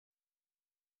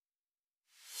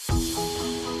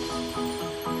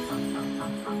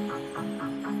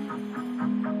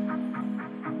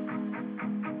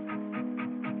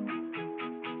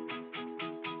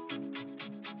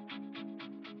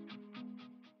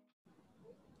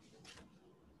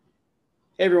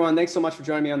Hey everyone, thanks so much for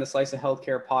joining me on the Slice of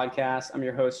Healthcare podcast. I'm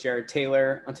your host, Jared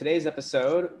Taylor. On today's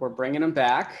episode, we're bringing him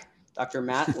back, Dr.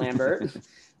 Matt Lambert,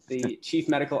 the Chief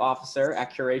Medical Officer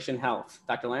at Curation Health.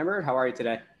 Dr. Lambert, how are you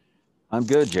today? I'm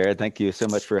good, Jared. Thank you so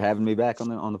much for having me back on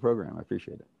the program. I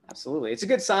appreciate it. Absolutely. It's a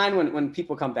good sign when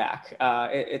people come back.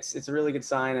 It's a really good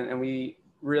sign, and we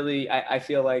really, I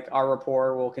feel like our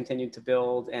rapport will continue to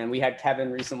build. And we had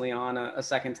Kevin recently on a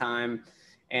second time,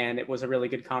 and it was a really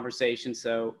good conversation.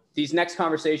 So these next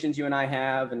conversations you and I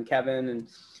have, and Kevin, and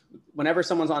whenever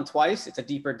someone's on twice, it's a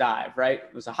deeper dive, right?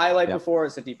 It was a highlight before,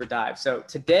 it's a deeper dive. So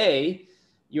today,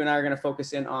 you and I are going to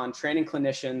focus in on training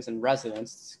clinicians and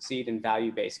residents to succeed in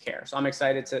value-based care. So I'm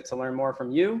excited to learn more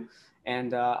from you,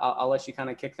 and I'll let you kind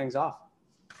of kick things off.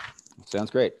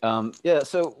 Sounds great.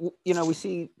 So, we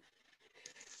see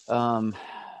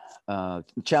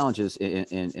challenges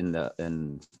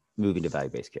in moving to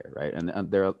value-based care, right?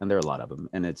 And there are a lot of them,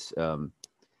 and it's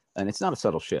not a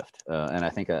subtle shift. And I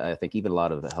think even a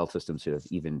lot of the health systems who have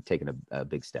even taken a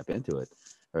big step into it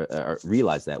or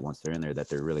realize that once they're in there, that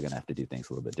they're really going to have to do things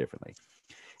a little bit differently.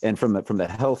 And from the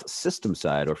health system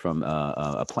side, or from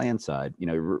a plan side,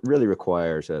 it really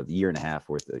requires a year and a half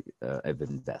worth of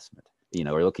investment,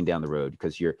 or looking down the road,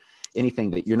 because you're not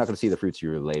going to see the fruits of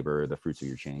your labor or the fruits of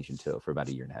your change until for about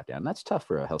a year and a half down. And that's tough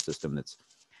for a health system that's,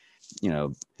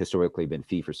 historically been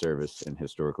fee for service and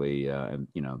historically,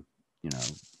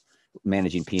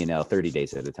 managing P&L 30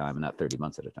 days at a time and not 30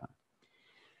 months at a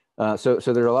time. So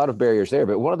there are a lot of barriers there,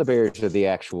 but one of the barriers of the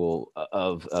actual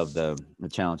of the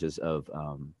challenges of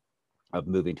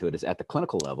moving to it is at the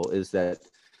clinical level, is that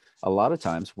a lot of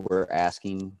times we're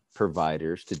asking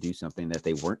providers to do something that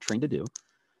they weren't trained to do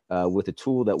with a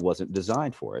tool that wasn't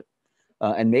designed for it.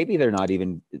 And maybe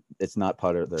it's not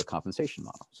part of their compensation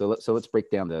model. So let's break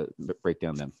down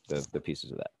the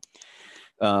pieces of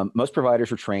that. Most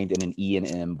providers are trained in an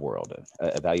E&M world,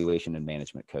 evaluation and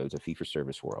management codes, a fee for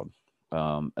service world.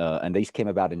 And these came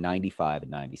about in 95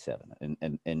 and 97.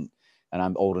 And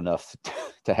I'm old enough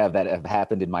to have that have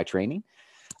happened in my training.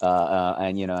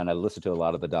 And I listen to a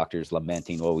lot of the doctors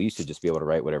lamenting, well, we used to just be able to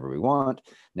write whatever we want.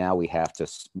 Now we have to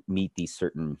meet these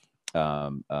certain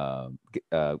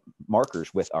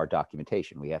markers with our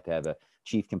documentation. We have to have a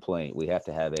chief complaint. We have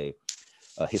to have a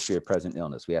history of present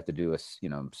illness. We have to do a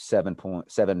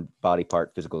 7 body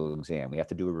part physical exam. We have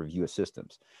to do a review of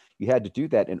systems. You had to do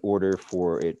that in order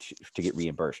for it to get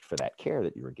reimbursed for that care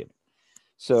that you were giving.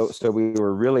 So we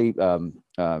were really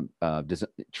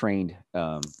trained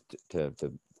to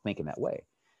think in that way,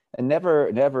 and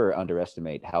never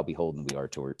underestimate how beholden we are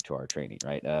to our training.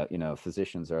 Right?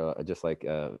 Physicians are just like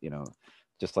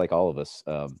all of us.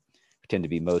 Tend to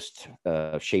be most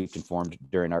shaped and formed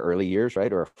during our early years,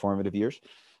 right, or formative years,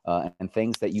 and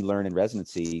things that you learn in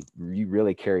residency you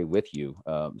really carry with you.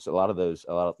 So a lot of those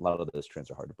trends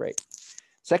are hard to break.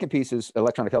 Second piece is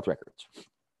electronic health records.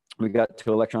 We got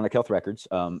to electronic health records,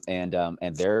 and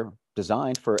they're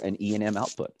designed for an E&M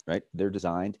output, right? They're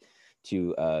designed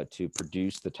to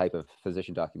produce the type of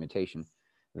physician documentation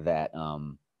that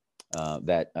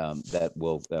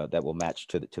will match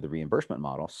to the reimbursement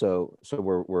model. So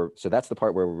that's the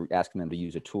part where we're asking them to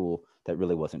use a tool that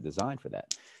really wasn't designed for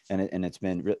that. And it's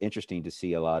been interesting to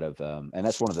see a lot of, and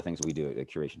that's one of the things we do at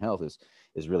Curation Health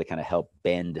is really kind of help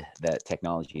bend that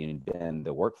technology and bend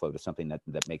the workflow to something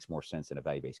that makes more sense in a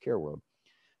value-based care world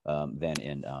than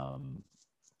in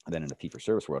a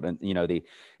fee-for-service world. And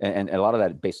and a lot of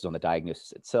that bases on the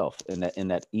diagnosis itself. In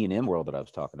that E&M world that I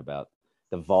was talking about,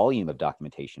 the volume of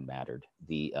documentation mattered,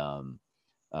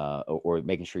 or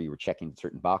making sure you were checking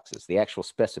certain boxes. The actual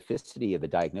specificity of the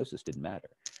diagnosis didn't matter.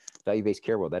 Value-based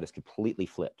care world, that is completely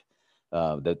flipped.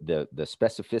 The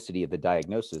specificity of the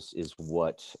diagnosis is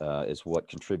what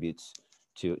contributes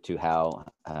to how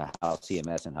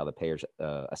CMS and how the payers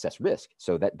assess risk.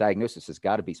 So that diagnosis has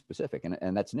got to be specific,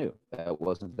 and that's new. That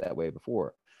wasn't that way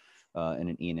before in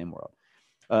an E&M world.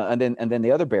 And then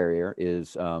the other barrier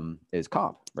is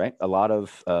comp, right? A lot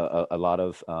of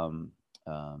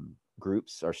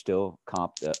groups are still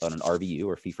comped on an RVU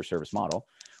or fee for service model,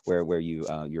 where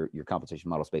your compensation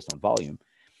model is based on volume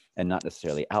and not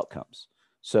necessarily outcomes.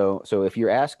 So if you're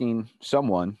asking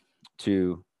someone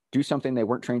to do something they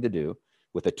weren't trained to do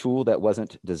with a tool that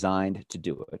wasn't designed to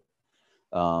do it,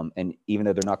 and even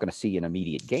though they're not going to see an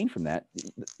immediate gain from that,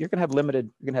 you're going to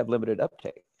have limited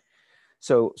uptake.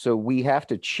 So we have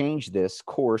to change this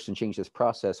course and change this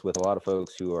process with a lot of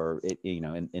folks who are,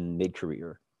 in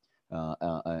mid-career,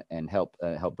 and help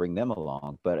bring them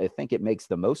along. But I think it makes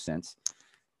the most sense,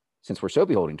 since we're so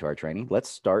beholden to our training. Let's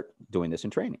start doing this in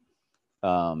training,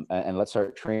 and let's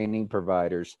start training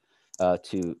providers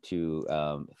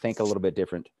to think a little bit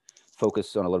different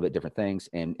focus on a little bit different things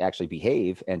and actually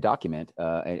behave and document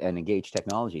and engage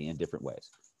technology in different ways.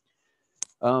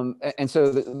 And so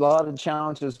a lot of the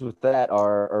challenges with that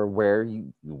are where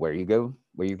you go,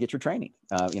 where you get your training.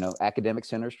 Academic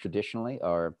centers traditionally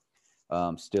are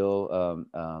still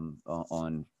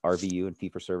on RVU and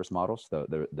fee-for-service models.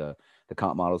 The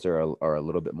comp models are a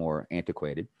little bit more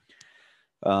antiquated,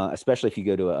 especially if you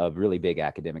go to a really big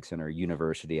academic center,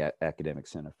 university academic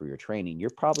center for your training.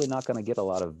 You're probably not going to get a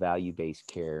lot of value-based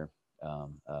care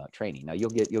training. Now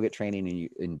you'll get training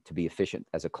and to be efficient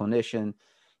as a clinician.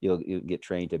 You'll get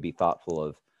trained to be thoughtful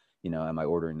of, am I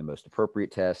ordering the most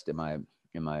appropriate test? Am I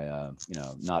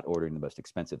not ordering the most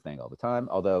expensive thing all the time?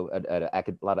 Although a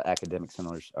lot of academic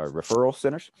centers are referral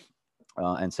centers,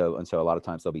 and so a lot of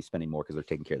times they'll be spending more because they're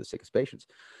taking care of the sickest patients.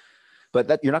 But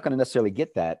that you're not going to necessarily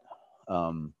get that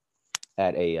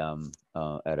at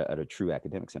a true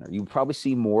academic center. You probably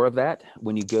see more of that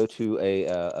when you go to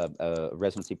a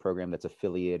residency program that's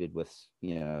affiliated with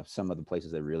some of the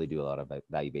places that really do a lot of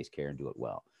value-based care and do it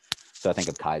well. So I think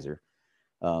of Kaiser,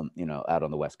 out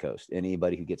on the West Coast.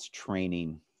 Anybody who gets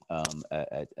training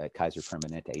at Kaiser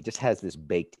Permanente just has this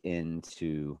baked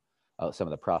into some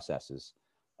of the processes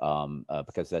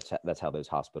because that's how those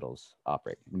hospitals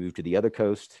operate. Move to the other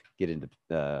coast, get into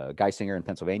Geisinger in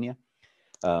Pennsylvania.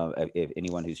 If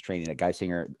anyone who's training at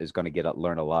Geisinger is going to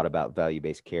learn a lot about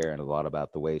value-based care and a lot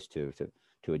about the ways to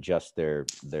adjust their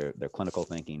clinical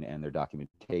thinking and their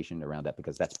documentation around that,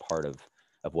 because that's part of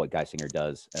what Geisinger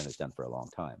does and has done for a long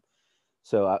time.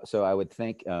 So I would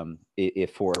think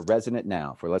if for a resident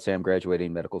now, let's say I'm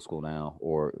graduating medical school now,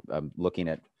 or I'm looking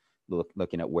at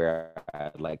where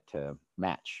I'd like to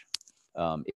match.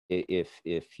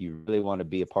 If you really want to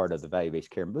be a part of the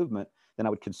value-based care movement, then I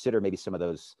would consider maybe some of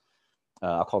those.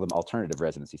 I'll call them alternative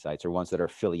residency sites, or ones that are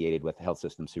affiliated with health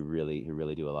systems who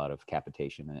really do a lot of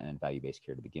capitation and value-based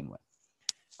care to begin with.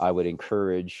 I would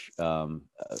encourage,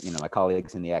 my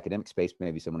colleagues in the academic space,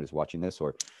 maybe someone who's watching this,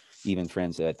 or even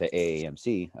friends at the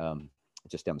AAMC,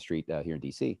 just down the street here in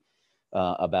DC,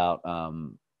 about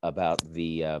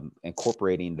the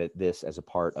incorporating this as a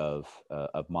part of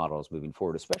models moving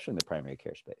forward, especially in the primary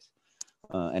care space.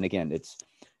 And again, it's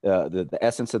the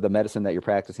essence of the medicine that you're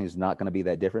practicing is not going to be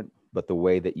that different, but the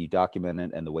way that you document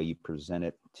it and the way you present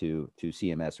it to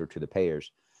CMS or to the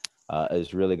payers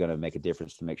is really going to make a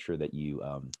difference to make sure that you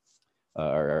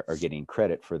are getting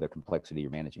credit for the complexity you're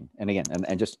managing. And again,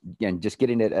 and just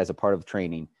getting it as a part of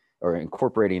training or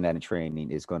incorporating that in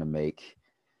training is going to make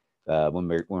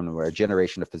when we're a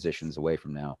generation of physicians away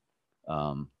from now,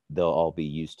 they'll all be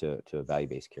used to a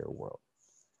value-based care world.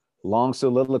 Long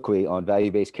soliloquy on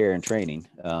value-based care and training,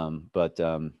 but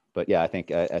yeah, I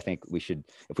think we should,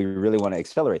 if we really want to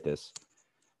accelerate this,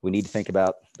 we need to think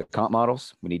about the comp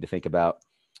models. We need to think about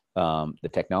the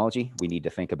technology. We need to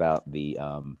think about the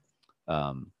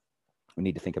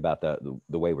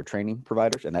way we're training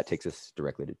providers, and that takes us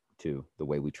directly to the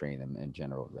way we train them in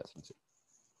general residency.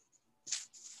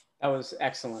 That was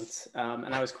excellent,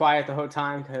 and I was quiet the whole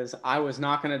time because I was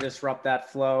not going to disrupt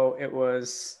that flow. It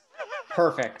was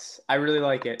perfect. I really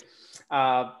like it.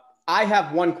 I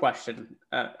have one question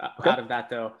out of that,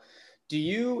 though. Do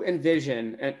you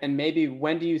envision, and maybe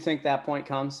when do you think that point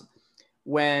comes,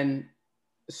 when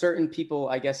certain people,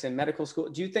 I guess, in medical school,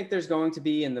 do you think there's going to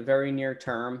be in the very near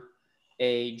term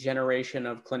a generation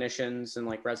of clinicians and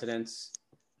like residents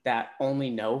that only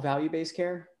know value-based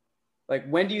care? Like,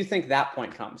 when do you think that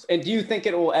point comes? And do you think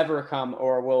it will ever come,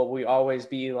 or will we always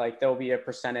be like, there'll be a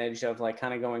percentage of like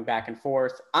kind of going back and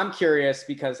forth? I'm curious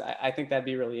because I think that'd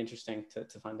be really interesting to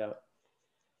find out.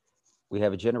 We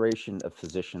have a generation of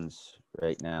physicians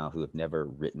right now who have never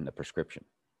written a prescription,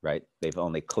 right? They've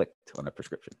only clicked on a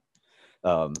prescription.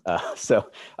 So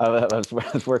I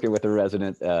was working with a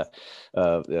resident the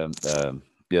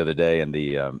other day, and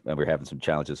we're having some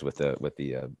challenges with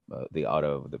the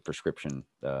prescription,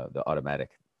 the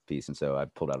automatic piece. And so I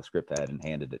pulled out a script pad and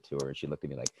handed it to her, and she looked at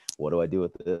me like, "What do I do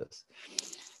with this?"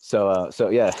 So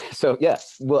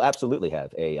yes, we'll absolutely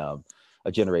have a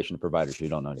generation of providers who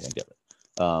don't know anything different.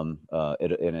 And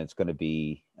it's going to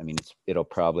be, I mean, it'll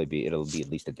be at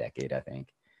least a decade, I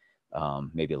think,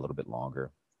 maybe a little bit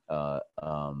longer. But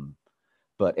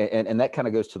that kind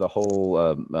of goes to the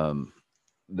whole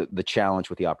the challenge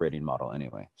with the operating model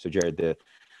anyway. So Jared,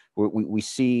 we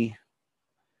see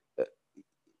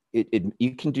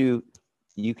you can do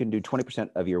 20%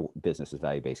 of your business as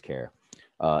value-based care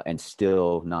and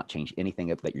still not change anything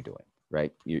that you're doing,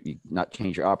 right? You not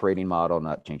change your operating model,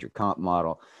 not change your comp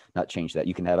model, not change that.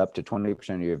 You can have up to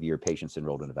 20% of your patients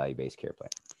enrolled in a value-based care plan.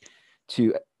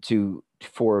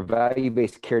 For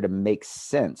value-based care to make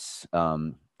sense,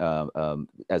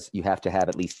 as you have to have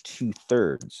at least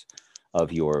 2/3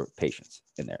 of your patients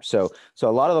in there. So a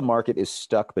lot of the market is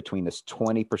stuck between this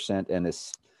 20% and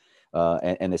this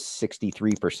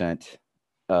 63%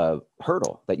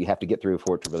 hurdle that you have to get through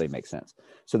for it to really make sense.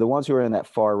 So the ones who are in that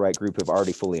far right group have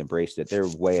already fully embraced it. They're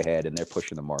way ahead and they're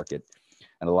pushing the market.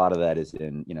 And a lot of that is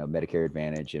in, Medicare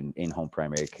Advantage and in-home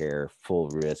primary care, full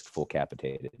risk, full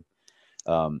capitated.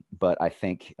 But I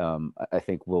think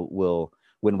we'll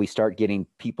when we start getting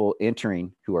people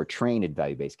entering who are trained in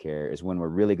value-based care is when we're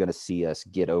really going to see us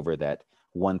get over that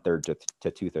 1/3 to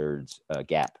 2/3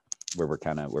 gap where we're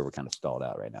kind of stalled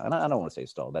out right now. And I don't want to say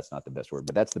stalled. That's not the best word,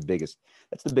 but that's the biggest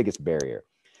barrier.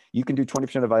 You can do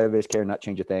 20% of value-based care and not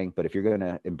change a thing, but if you're going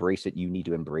to embrace it, you need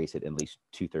to embrace it at least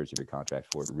 2/3 of your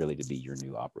contract for it really to be your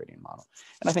new operating model.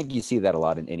 And I think you see that a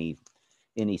lot in any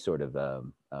sort of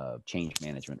change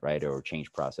management, right, or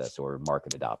change process or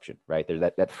market adoption, right? There's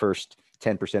that first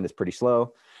 10% is pretty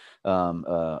slow,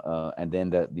 and then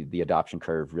the adoption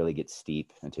curve really gets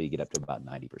steep until you get up to about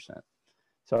 90%.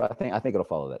 So I think it'll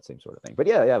follow that same sort of thing. But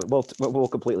yeah, we'll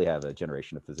completely have a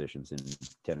generation of physicians in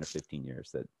 10 or 15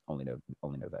 years that only know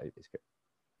value-based care.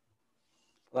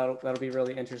 That'll be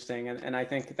really interesting, and I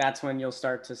think that's when you'll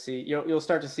start to see.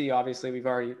 Obviously, we've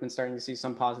already been starting to see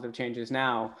some positive changes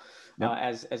now, yep.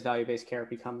 As value-based care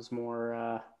becomes more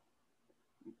of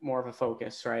a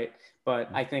focus, right?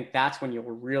 But I think that's when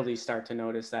you'll really start to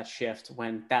notice that shift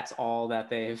when that's all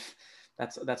that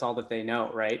that's all that they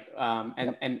know, right?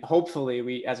 And hopefully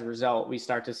we, as a result, we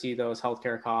start to see those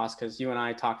healthcare costs, because you and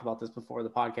I talked about this before the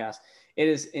podcast. It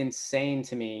is insane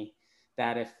to me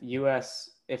that if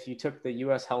you took the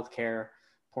US healthcare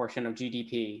portion of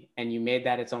GDP and you made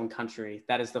that its own country,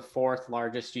 that is the 4th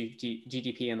largest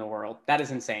GDP in the world. That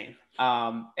is insane.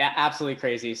 Absolutely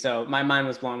crazy. So my mind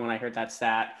was blown when I heard that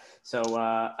stat. So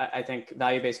I think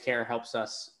value-based care helps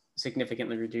us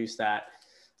significantly reduce that,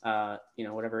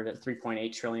 whatever it is,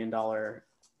 $3.8 trillion a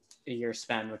year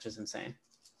spend, which is insane.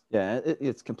 Yeah,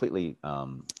 it's completely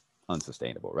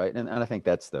unsustainable, right? And I think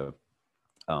that's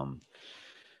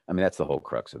that's the whole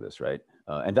crux of this, right?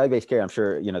 And value-based care, I'm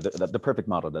sure, the perfect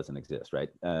model doesn't exist, right?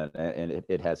 And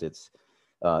it has its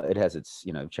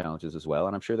challenges as well.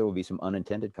 And I'm sure there will be some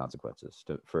unintended consequences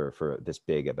for this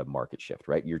big of a market shift,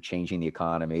 right? You're changing the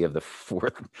economy of the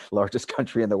 4th largest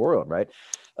country in the world, right?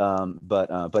 But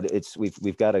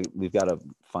we've got to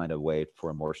find a way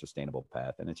for a more sustainable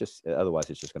path, and otherwise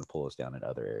it's just going to pull us down in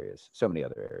other areas, so many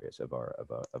other areas of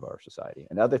our society,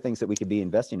 and other things that we could be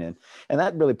investing in, and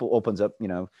that really opens up,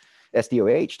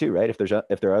 SDOH too, right? If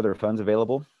there are other funds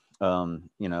available,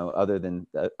 other than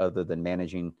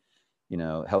managing,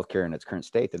 healthcare in its current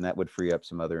state, then that would free up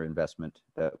some other investment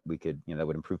that we could, that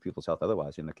would improve people's health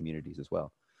otherwise in the communities as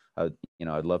well. I'd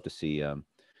love to see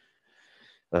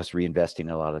us reinvesting in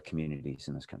a lot of communities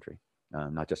in this country,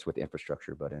 not just with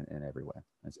infrastructure, but in every way.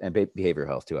 And behavioral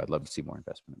health too. I'd love to see more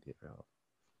investment in behavioral health.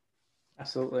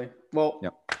 Absolutely. Well,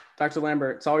 yep. Dr.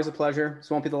 Lambert, it's always a pleasure.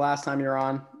 This won't be the last time you're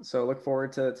on, so look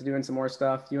forward to doing some more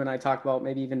stuff. You and I talked about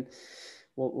maybe even,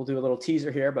 we'll do a little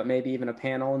teaser here, but maybe even a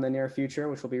panel in the near future,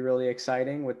 which will be really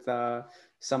exciting with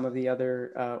some of the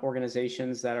other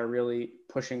organizations that are really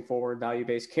pushing forward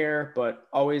value-based care. But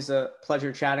always a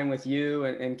pleasure chatting with you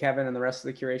and Kevin and the rest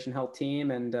of the Curation Health team,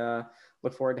 and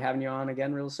look forward to having you on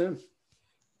again real soon.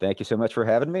 Thank you so much for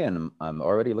having me, and I'm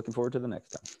already looking forward to the next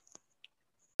time.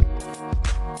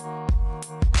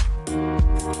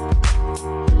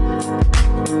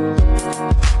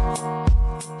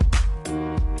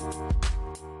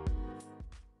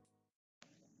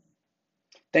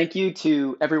 Thank you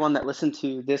to everyone that listened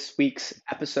to this week's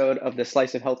episode of the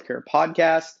Slice of Healthcare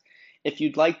podcast. If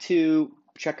you'd like to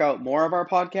check out more of our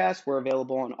podcasts, we're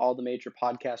available on all the major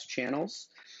podcast channels.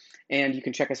 And you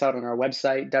can check us out on our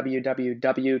website,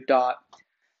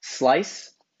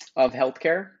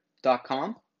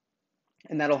 www.sliceofhealthcare.com.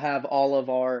 And that'll have all of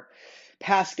our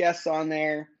past guests on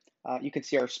there. You can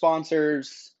see our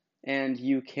sponsors, and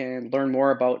you can learn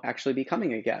more about actually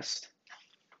becoming a guest.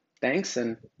 Thanks,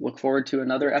 and look forward to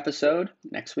another episode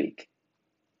next week.